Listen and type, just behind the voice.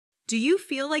Do you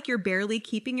feel like you're barely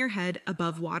keeping your head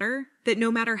above water? That no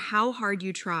matter how hard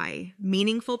you try,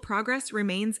 meaningful progress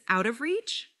remains out of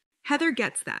reach? Heather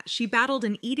gets that. She battled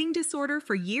an eating disorder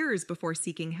for years before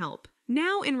seeking help.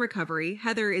 Now in recovery,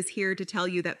 Heather is here to tell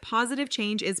you that positive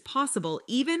change is possible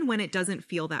even when it doesn't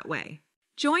feel that way.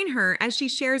 Join her as she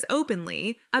shares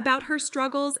openly about her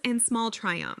struggles and small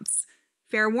triumphs.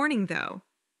 Fair warning though,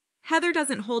 Heather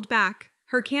doesn't hold back.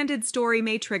 Her candid story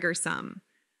may trigger some.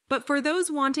 But for those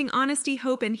wanting honesty,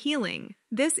 hope, and healing,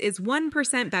 this is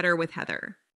 1% Better with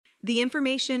Heather. The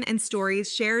information and stories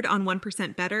shared on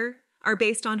 1% Better are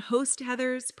based on host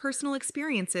Heather's personal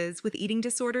experiences with eating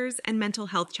disorders and mental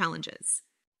health challenges.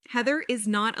 Heather is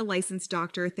not a licensed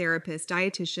doctor, therapist,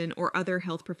 dietitian, or other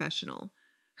health professional.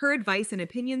 Her advice and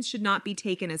opinions should not be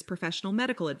taken as professional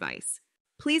medical advice.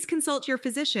 Please consult your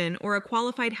physician or a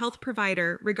qualified health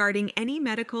provider regarding any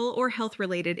medical or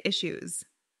health-related issues.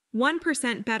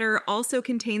 1% Better also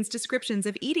contains descriptions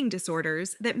of eating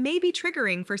disorders that may be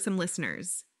triggering for some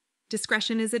listeners.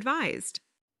 Discretion is advised.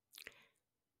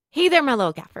 Hey there, my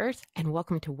little gaffers, and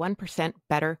welcome to 1%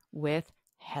 Better with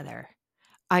Heather.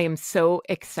 I am so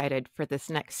excited for this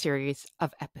next series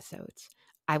of episodes.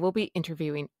 I will be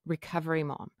interviewing Recovery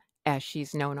Mom, as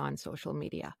she's known on social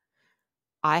media.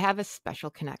 I have a special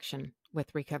connection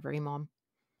with Recovery Mom.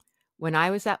 When I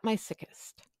was at my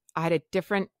sickest, I had a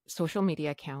different social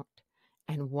media account,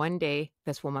 and one day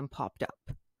this woman popped up.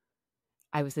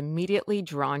 I was immediately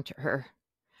drawn to her.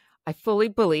 I fully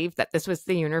believed that this was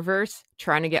the universe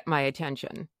trying to get my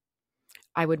attention.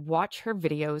 I would watch her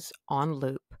videos on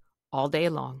loop all day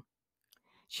long.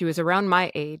 She was around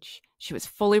my age, she was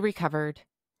fully recovered,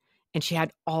 and she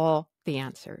had all the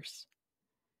answers.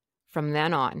 From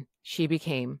then on, she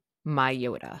became my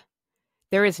Yoda.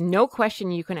 There is no question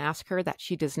you can ask her that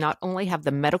she does not only have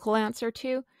the medical answer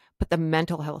to, but the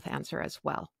mental health answer as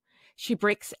well. She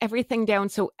breaks everything down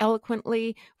so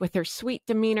eloquently with her sweet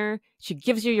demeanor. She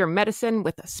gives you your medicine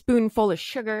with a spoonful of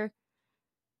sugar.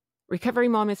 Recovery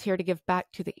Mom is here to give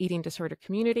back to the eating disorder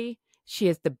community. She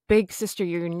is the big sister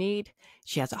you need.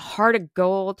 She has a heart of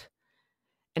gold,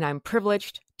 and I'm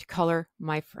privileged to call her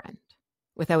my friend.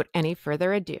 Without any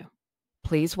further ado,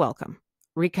 please welcome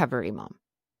Recovery Mom.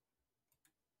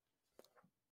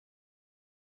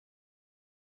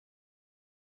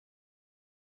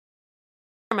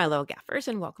 My little gaffers,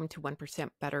 and welcome to 1%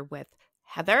 Better with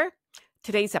Heather.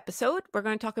 Today's episode, we're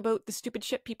going to talk about the stupid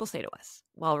shit people say to us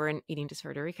while we're in eating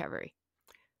disorder recovery.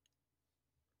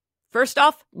 First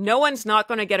off, no one's not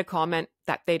going to get a comment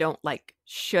that they don't like.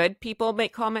 Should people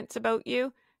make comments about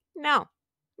you? No,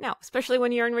 especially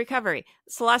when you're in recovery.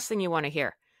 It's the last thing you want to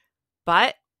hear.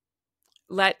 But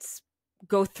let's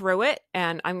go through it,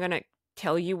 and I'm going to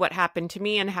tell you what happened to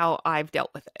me and how I've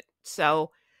dealt with it.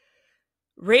 So,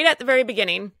 right at the very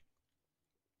beginning,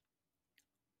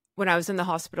 when I was in the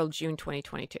hospital, June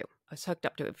 2022, I was hooked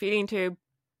up to a feeding tube,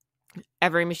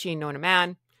 every machine known to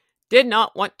man, did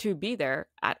not want to be there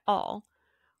at all.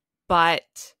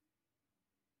 But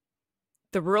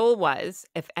the rule was,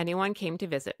 if anyone came to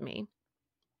visit me,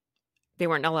 they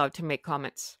weren't allowed to make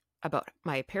comments about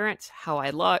my appearance, how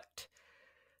I looked,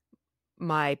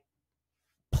 my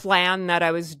plan that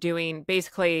I was doing.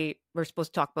 Basically, we're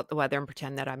supposed to talk about the weather and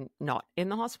pretend that I'm not in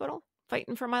the hospital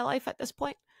fighting for my life at this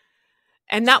point.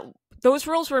 And those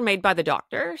rules were made by the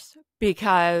doctors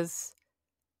because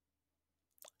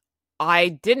I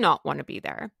did not want to be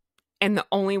there. And the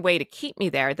only way to keep me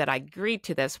there that I agreed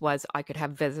to this was I could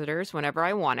have visitors whenever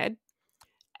I wanted.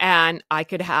 And I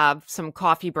could have some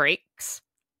coffee breaks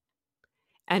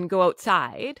and go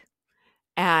outside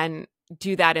and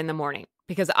do that in the morning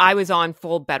because I was on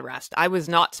full bed rest. I was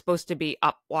not supposed to be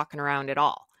up walking around at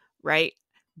all, right?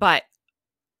 But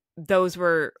those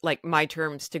were like my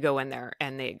terms to go in there,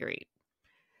 and they agreed.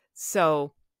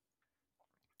 So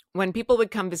when people would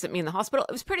come visit me in the hospital,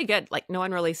 it was pretty good. Like, no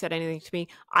one really said anything to me.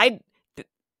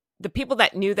 The people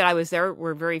that knew that I was there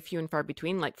were very few and far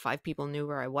between. Like 5 people knew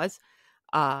where I was.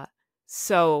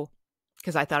 So,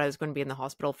 because I thought I was going to be in the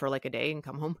hospital for like a day and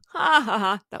come home. Ha ha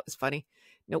ha. That was funny.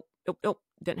 Nope.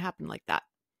 Didn't happen like that.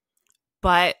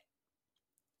 But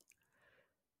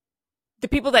the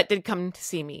people that did come to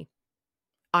see me,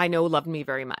 I know loved me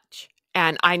very much.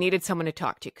 And I needed someone to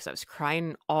talk to because I was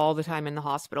crying all the time in the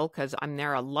hospital because I'm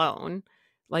there alone.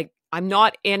 Like, I'm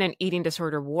not in an eating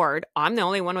disorder ward. I'm the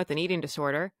only one with an eating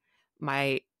disorder.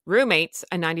 My roommate's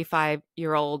a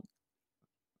 95-year-old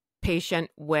patient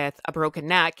with a broken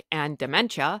neck and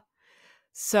dementia.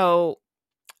 So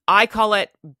I call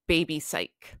it baby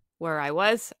psych. Where I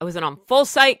wasn't on full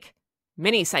psych,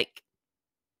 mini psych.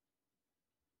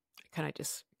 I kind of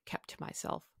just kept to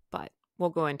myself, but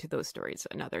we'll go into those stories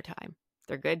another time.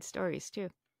 They're good stories too.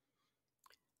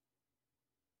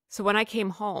 So when I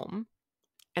came home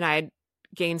and I had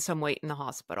gained some weight in the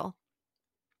hospital,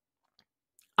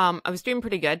 I was doing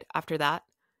pretty good after that,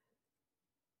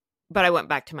 but I went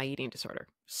back to my eating disorder.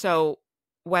 So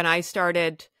when I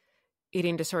started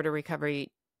eating disorder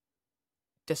recovery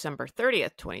December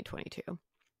 30th, 2022,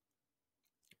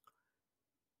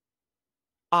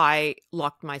 I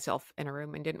locked myself in a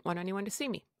room and didn't want anyone to see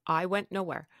me. I went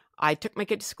nowhere. I took my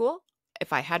kid to school.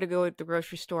 If I had to go to the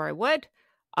grocery store, I would.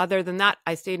 Other than that,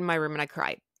 I stayed in my room and I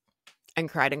cried and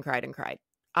cried and cried and cried.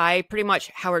 I pretty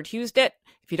much Howard Hughes'd it.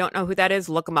 If you don't know who that is,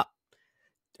 look him up.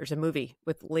 There's a movie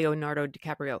with Leonardo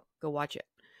DiCaprio. Go watch it.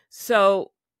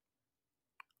 So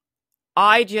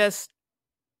I didn't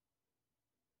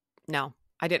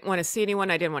want to see anyone.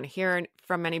 I didn't want to hear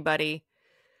from anybody.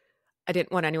 I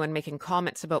didn't want anyone making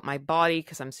comments about my body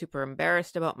because I'm super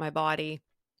embarrassed about my body.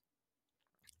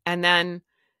 And then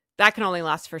that can only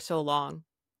last for so long.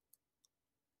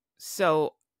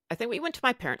 So I think we went to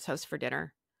my parents' house for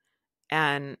dinner.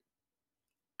 And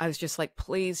I was just like,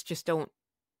 please just don't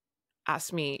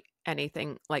ask me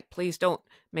anything. Like, please don't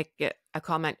make a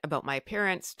comment about my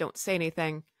appearance. Don't say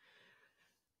anything.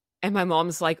 And my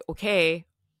mom's like, okay,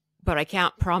 but I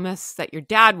can't promise that your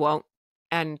dad won't.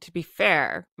 And to be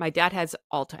fair, my dad has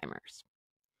Alzheimer's.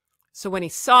 So when he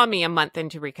saw me a month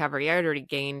into recovery, I had already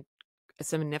gained a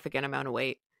significant amount of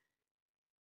weight.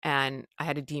 And I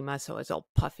had edema, so I was all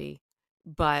puffy.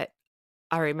 But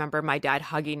I remember my dad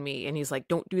hugging me, and he's like,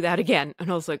 don't do that again.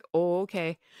 And I was like, oh,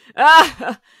 okay.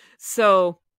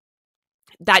 So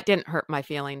that didn't hurt my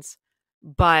feelings.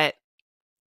 But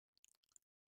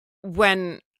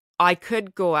when I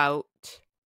could go out,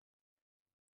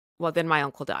 well, then my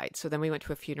uncle died. So then we went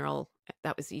to a funeral.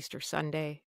 That was Easter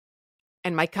Sunday.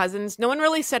 And my cousins, no one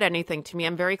really said anything to me.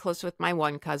 I'm very close with my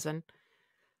one cousin.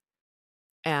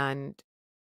 And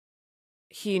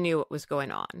he knew what was going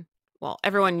on. Well,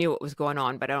 everyone knew what was going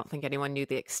on, but I don't think anyone knew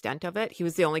the extent of it. He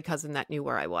was the only cousin that knew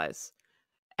where I was.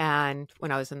 And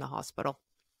when I was in the hospital.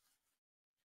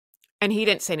 And he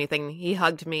didn't say anything. He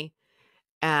hugged me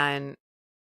and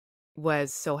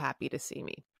was so happy to see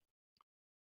me.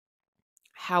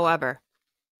 However,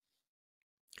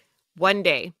 one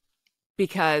day,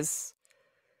 because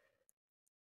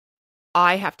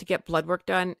I have to get blood work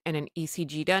done and an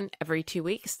ECG done every 2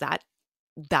 weeks, that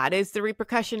is the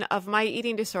repercussion of my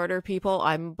eating disorder, people.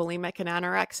 I'm bulimic and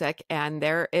anorexic, and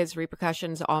there is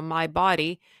repercussions on my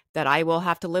body that I will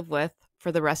have to live with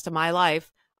for the rest of my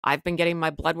life. I've been getting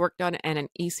my blood work done and an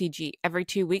ECG every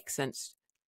 2 weeks since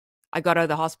I got out of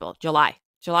the hospital, July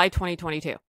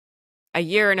 2022. A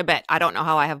year and a bit. I don't know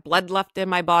how I have blood left in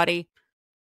my body.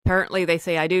 Apparently they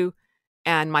say I do,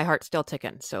 and my heart's still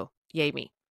ticking, so yay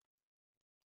me.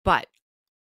 But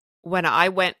when I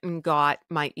went and got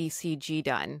my ECG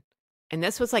done, and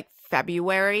this was like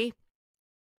February,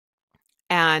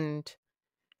 and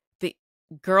the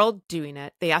girl doing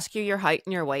it, they ask you your height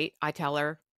and your weight. I tell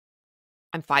her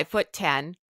I'm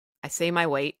 5'10". I say my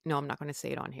weight. No, I'm not going to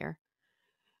say it on here.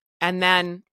 And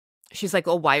then she's like,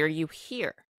 oh, why are you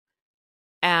here?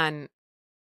 And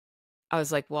I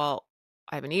was like, well,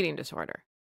 I have an eating disorder.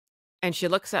 And she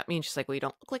looks at me and she's like, well, you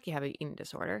don't look like you have an eating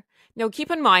disorder. No,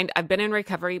 keep in mind, I've been in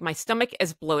recovery. My stomach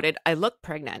is bloated. I look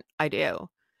pregnant. I do.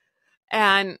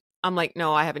 And I'm like,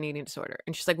 no, I have an eating disorder.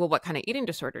 And she's like, well, what kind of eating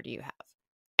disorder do you have?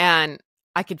 And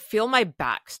I could feel my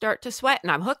back start to sweat.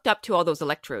 And I'm hooked up to all those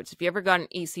electrodes. If you ever got an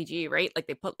ECG, right? Like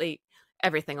they put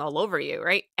everything all over you,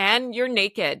 right? And you're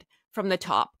naked from the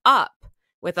top up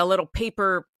with a little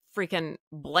paper freaking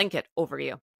blanket over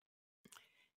you.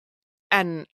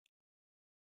 And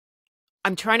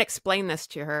I'm trying to explain this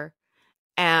to her,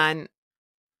 and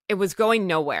it was going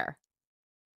nowhere.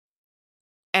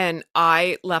 And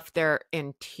I left there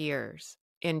in tears.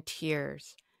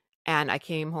 And I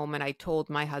came home and I told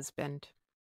my husband.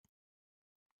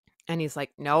 And he's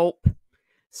like, nope.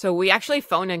 So we actually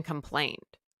phoned and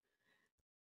complained.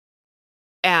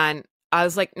 And I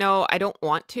was like, no, I don't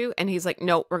want to. And he's like,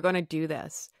 no, we're going to do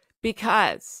this.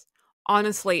 Because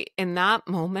honestly, in that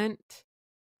moment,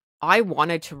 I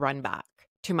wanted to run back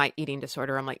to my eating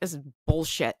disorder. I'm like, this is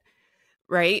bullshit.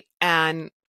 Right.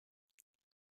 And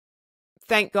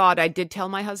thank God I did tell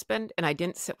my husband and I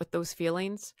didn't sit with those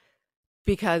feelings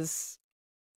because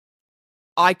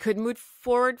I could move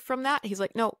forward from that. He's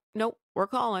like, no, we're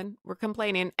calling, we're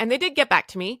complaining. And they did get back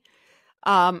to me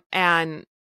and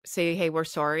say, hey, we're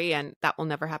sorry. And that will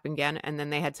never happen again. And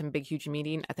then they had some big, huge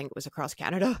meeting. I think it was across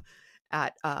Canada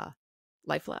at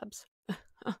Life Labs.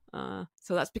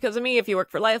 So that's because of me. If you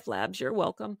work for Life Labs, you're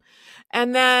welcome.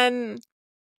 And then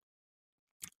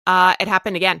it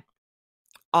happened again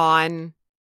on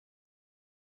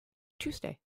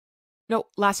Tuesday. No,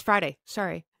 last Friday.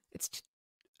 Sorry.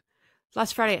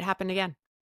 Last Friday it happened again.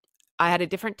 I had a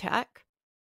different tech,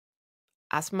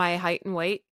 asked my height and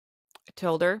weight, I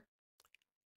told her.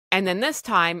 And then this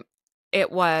time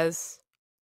it was,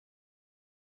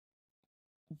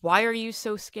 why are you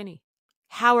so skinny?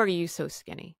 How are you so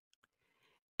skinny?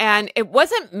 And it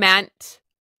wasn't meant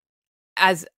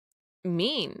as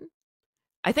mean.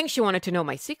 I think she wanted to know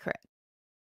my secret.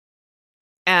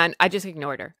 And I just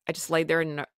ignored her. I just laid there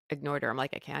and ignored her. I'm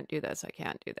like, I can't do this. I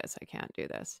can't do this. I can't do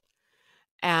this.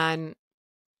 And,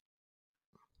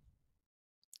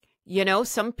 you know,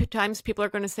 sometimes people are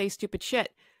going to say stupid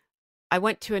shit. I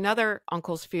went to another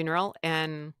uncle's funeral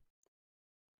in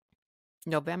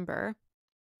November.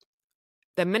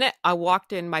 The minute I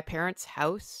walked in my parents'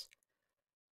 house,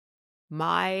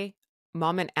 my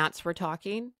mom and aunts were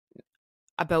talking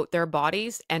about their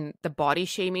bodies and the body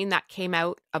shaming that came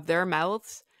out of their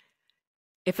mouths.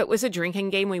 If it was a drinking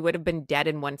game, we would have been dead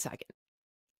in 1 second.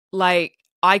 Like,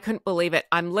 I couldn't believe it.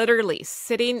 I'm literally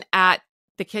sitting at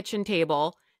the kitchen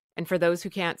table. And for those who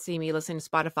can't see me listening to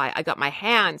Spotify, I got my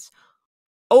hands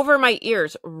over my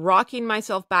ears, rocking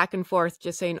myself back and forth,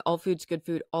 just saying, all food's good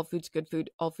food, all food's good food,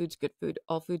 all food's good food,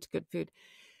 all food's good food.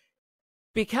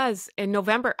 Because in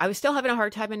November, I was still having a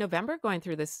hard time in November going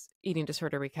through this eating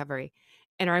disorder recovery.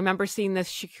 And I remember seeing this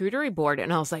charcuterie board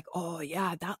and I was like, oh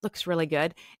yeah, that looks really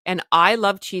good. And I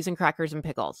love cheese and crackers and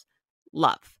pickles.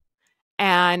 Love.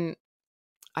 And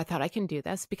I thought I can do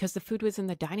this because the food was in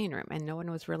the dining room and no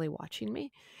one was really watching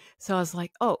me. So I was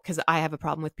like, oh, because I have a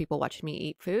problem with people watching me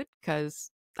eat food because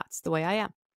that's the way I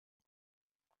am.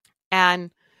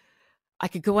 And I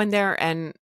could go in there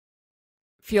and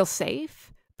feel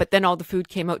safe, but then all the food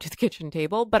came out to the kitchen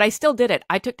table. But I still did it.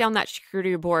 I took down that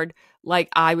charcuterie board like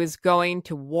I was going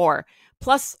to war.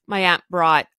 Plus, my aunt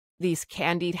brought these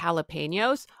candied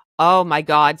jalapenos. Oh my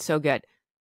God, so good.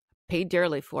 Paid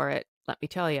dearly for it, let me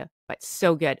tell you, but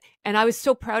so good. And I was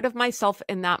so proud of myself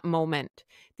in that moment.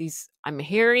 I'm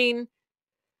hearing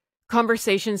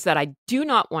conversations that I do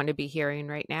not want to be hearing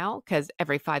right now because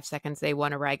every 5 seconds they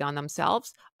want to rag on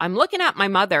themselves. I'm looking at my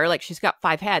mother like she's got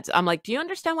 5 heads. I'm like, do you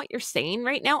understand what you're saying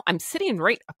right now? I'm sitting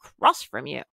right across from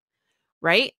you,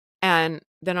 right? And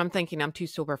then I'm thinking, I'm too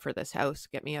sober for this house.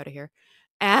 Get me out of here.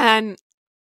 And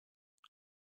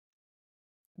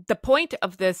the point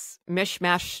of this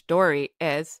mishmash story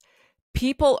is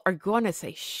people are going to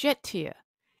say shit to you.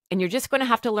 And you're just going to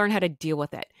have to learn how to deal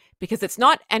with it because it's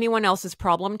not anyone else's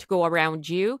problem to go around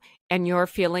you and your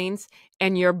feelings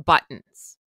and your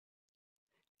buttons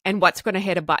and what's going to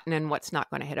hit a button and what's not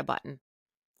going to hit a button.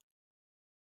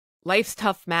 Life's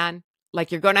tough, man. Like,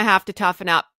 you're going to have to toughen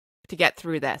up to get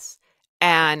through this.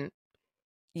 And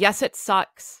yes, it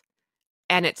sucks.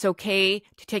 And it's okay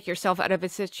to take yourself out of a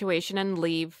situation and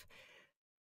leave.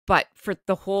 But for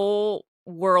the whole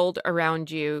world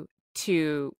around you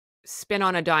to spin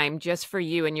on a dime just for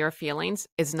you and your feelings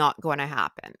is not going to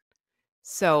happen.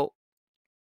 So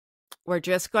we're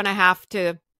just going to have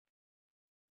to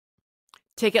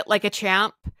take it like a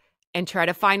champ and try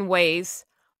to find ways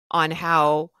on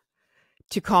how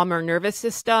to calm our nervous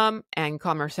system and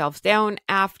calm ourselves down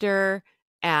after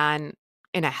and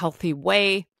in a healthy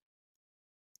way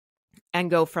and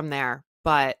go from there.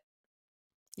 But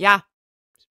yeah,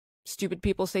 stupid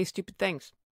people say stupid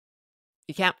things.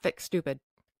 You can't fix stupid.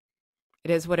 It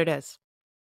is what it is.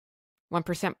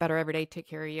 1% better every day. Take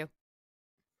care of you.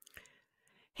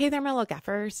 Hey there, my little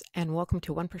gaffers, and welcome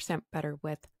to 1% Better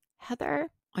with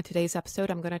Heather. On today's episode,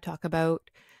 I'm going to talk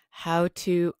about how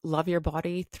to love your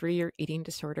body through your eating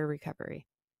disorder recovery.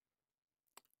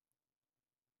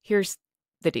 Here's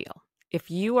the deal.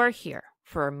 If you are here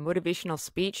for a motivational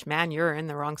speech, man, you're in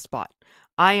the wrong spot.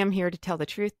 I am here to tell the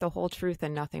truth, the whole truth,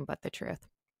 and nothing but the truth.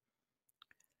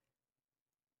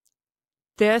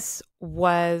 This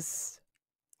was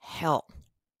hell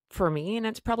for me, and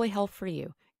it's probably hell for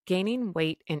you. Gaining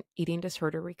weight in eating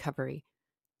disorder recovery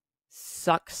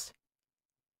sucks.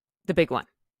 The big one.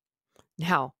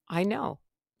 Now, I know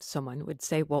someone would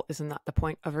say, well, isn't that the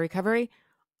point of recovery?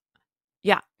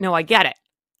 Yeah, no, I get it.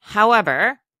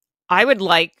 However, I would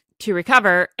like to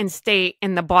recover and stay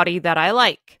in the body that I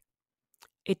like.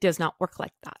 It does not work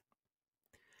like that.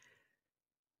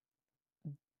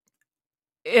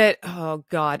 Oh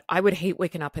God, I would hate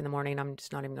waking up in the morning. I'm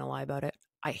just not even gonna lie about it.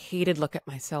 I hated looking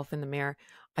at myself in the mirror.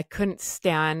 I couldn't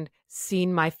stand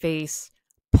seeing my face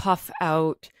puff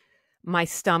out, my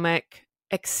stomach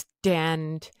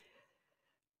extend,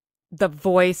 the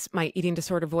voice, my eating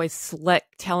disorder voice, slick,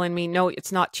 telling me, no,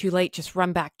 it's not too late. Just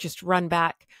run back. Just run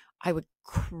back. I would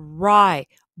cry,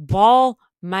 bawl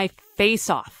my face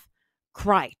off,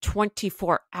 cry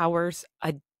 24 hours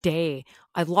a day.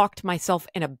 I locked myself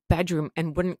in a bedroom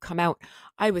and wouldn't come out.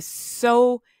 I was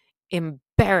so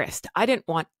embarrassed. I didn't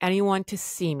want anyone to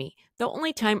see me. The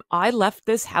only time I left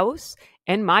this house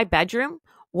in my bedroom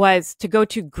was to go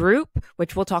to group,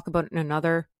 which we'll talk about in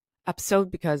another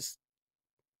episode because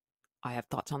I have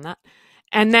thoughts on that.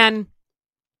 And then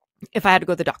if I had to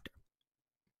go to the doctor,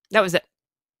 that was it.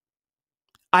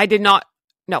 I did not,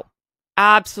 no,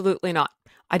 absolutely not.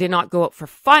 I did not go out for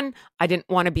fun. I didn't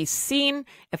want to be seen.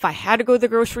 If I had to go to the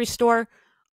grocery store,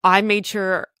 I made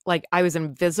sure like I was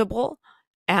invisible,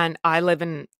 and I live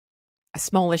in a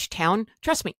smallish town.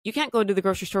 Trust me, you can't go to the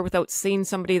grocery store without seeing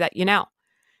somebody that you know.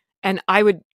 And I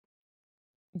would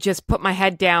just put my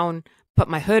head down, put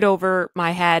my hood over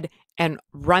my head, and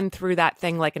run through that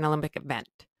thing like an Olympic event.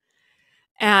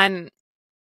 And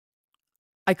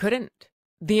I couldn't.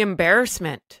 The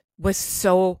embarrassment was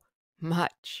so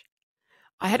much.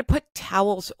 I had to put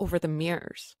towels over the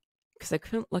mirrors because I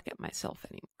couldn't look at myself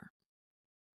anymore.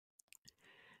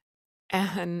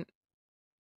 And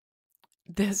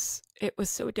it was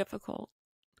so difficult.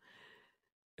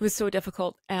 It was so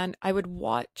difficult. And I would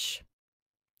watch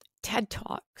TED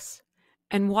Talks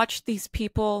and watch these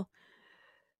people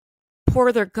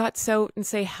pour their guts out and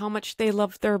say how much they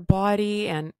love their body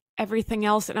and everything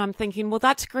else. And I'm thinking, well,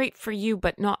 that's great for you,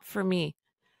 but not for me.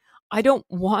 I don't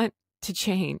want to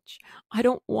change. I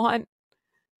don't want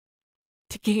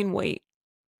to gain weight.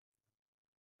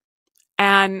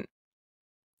 And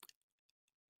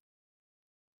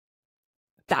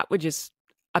that would just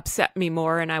upset me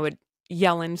more. And I would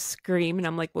yell and scream. And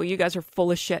I'm like, well, you guys are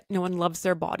full of shit. No one loves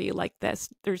their body like this.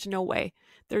 There's no way.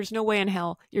 There's no way in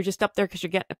hell. You're just up there because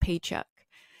you're getting a paycheck.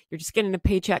 You're just getting a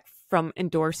paycheck from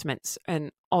endorsements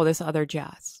and all this other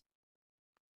jazz.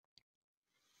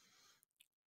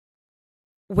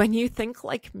 When you think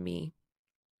like me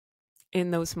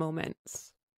in those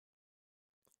moments,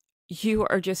 you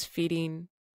are just feeding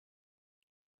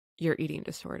your eating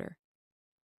disorder.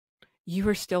 You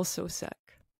are still so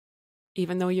sick,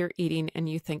 even though you're eating and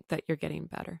you think that you're getting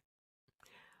better.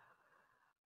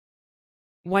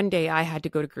 One day I had to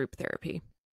go to group therapy,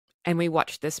 and we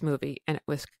watched this movie, and it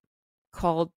was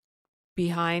called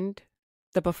Behind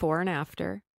the Before and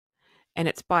After, and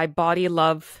it's by Body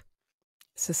Love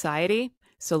Society.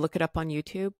 So look it up on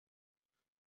YouTube.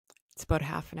 It's about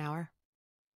half an hour.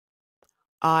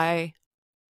 I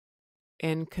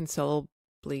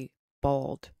inconsolably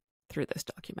bawled through this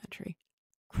documentary,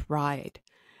 cried,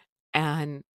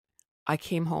 and I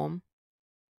came home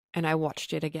and I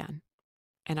watched it again,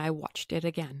 and I watched it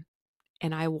again,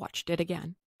 and I watched it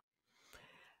again.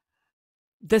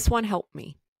 This one helped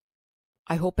me.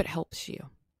 I hope it helps you.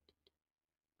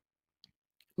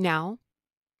 Now,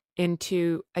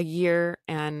 into a year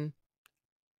and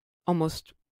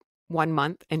almost 1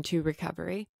 month into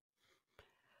recovery,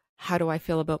 how do I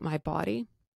feel about my body?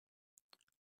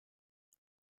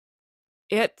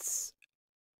 It's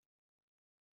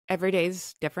every day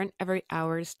is different. Every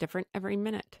hour is different. Every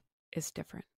minute is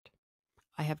different.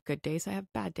 I have good days. I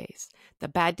have bad days. The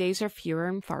bad days are fewer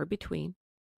and far between.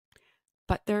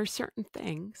 But there are certain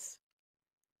things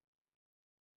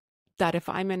that if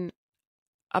I'm in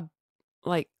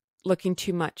looking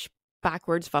too much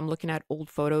backwards, if I'm looking at old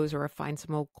photos or I find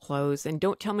some old clothes, and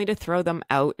don't tell me to throw them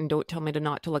out and don't tell me to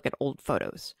not to look at old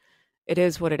photos. It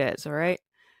is what it is, all right?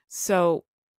 So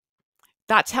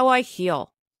that's how I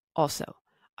heal also.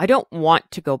 I don't want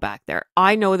to go back there.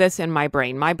 I know this in my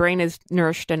brain. My brain is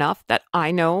nourished enough that I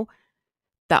know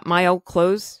that my old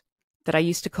clothes that I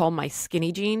used to call my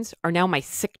skinny jeans are now my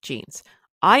sick jeans.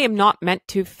 I am not meant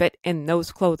to fit in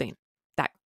those clothing,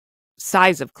 that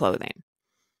size of clothing.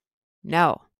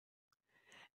 No.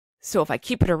 So if I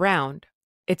keep it around,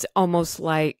 it's almost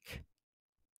like,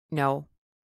 no,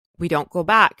 we don't go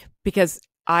back, because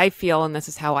I feel, and this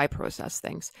is how I process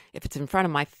things, if it's in front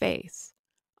of my face,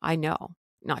 I know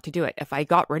not to do it. If I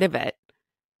got rid of it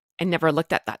and never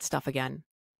looked at that stuff again,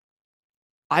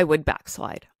 I would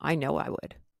backslide. I know I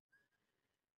would.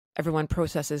 Everyone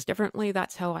processes differently.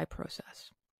 That's how I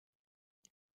process.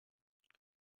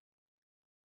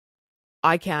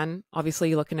 I can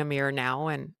obviously look in a mirror now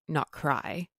and not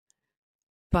cry,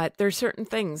 but there's certain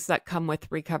things that come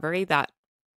with recovery that,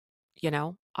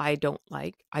 I don't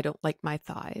like. I don't like my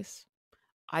thighs.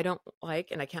 I don't like,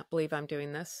 and I can't believe I'm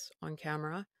doing this on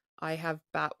camera, I have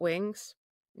bat wings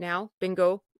now.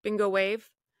 Bingo wave.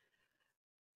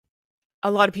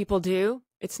 A lot of people do.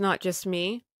 It's not just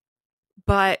me.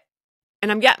 And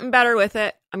I'm getting better with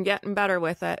it.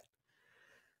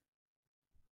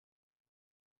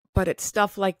 But it's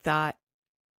stuff like that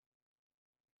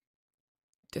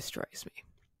destroys me.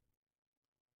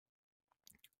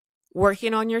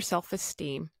 Working on your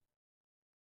self-esteem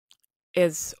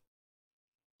is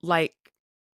like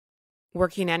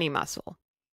working any muscle.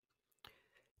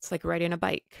 It's like riding a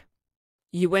bike.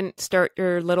 You wouldn't start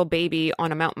your little baby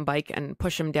on a mountain bike and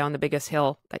push him down the biggest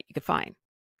hill that you could find.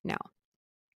 No.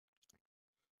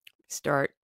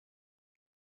 Start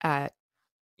at,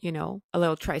 a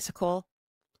little tricycle,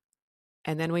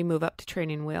 and then we move up to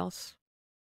training wheels.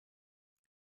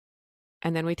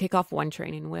 And then we take off one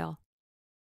training wheel.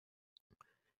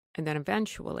 And then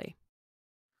eventually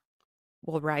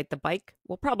we'll ride the bike.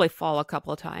 We'll probably fall a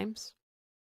couple of times,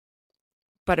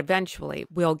 but eventually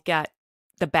we'll get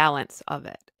the balance of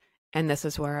it. And this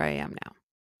is where I am now.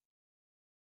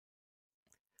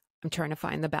 I'm trying to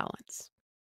find the balance.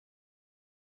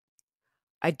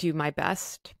 I do my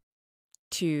best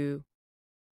to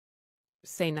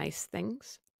say nice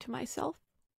things to myself.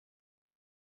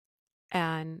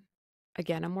 And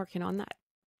again, I'm working on that.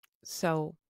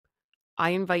 So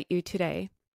I invite you today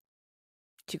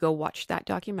to go watch that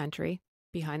documentary,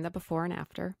 Behind the Before and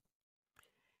After.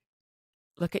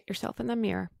 Look at yourself in the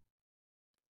mirror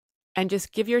and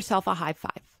just give yourself a high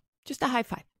five. Just a high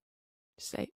five.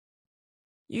 Just say,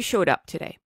 you showed up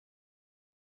today.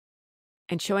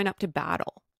 And showing up to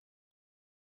battle.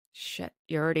 Shit,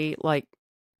 you're already like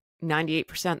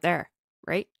 98% there,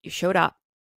 right? You showed up.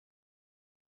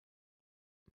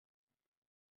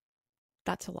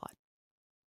 That's a lot.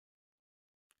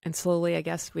 And slowly, I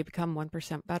guess, we become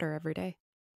 1% better every day.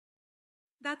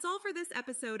 That's all for this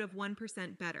episode of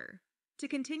 1% Better. To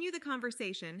continue the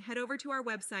conversation, head over to our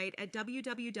website at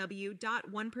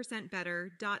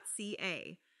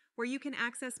www.1percentbetter.ca, where you can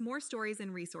access more stories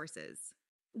and resources.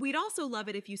 We'd also love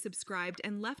it if you subscribed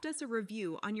and left us a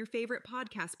review on your favorite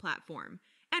podcast platform.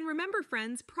 And remember,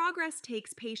 friends, progress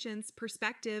takes patience,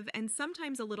 perspective, and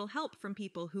sometimes a little help from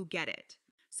people who get it.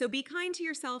 So be kind to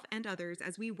yourself and others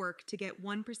as we work to get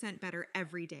 1% better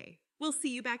every day. We'll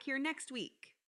see you back here next week.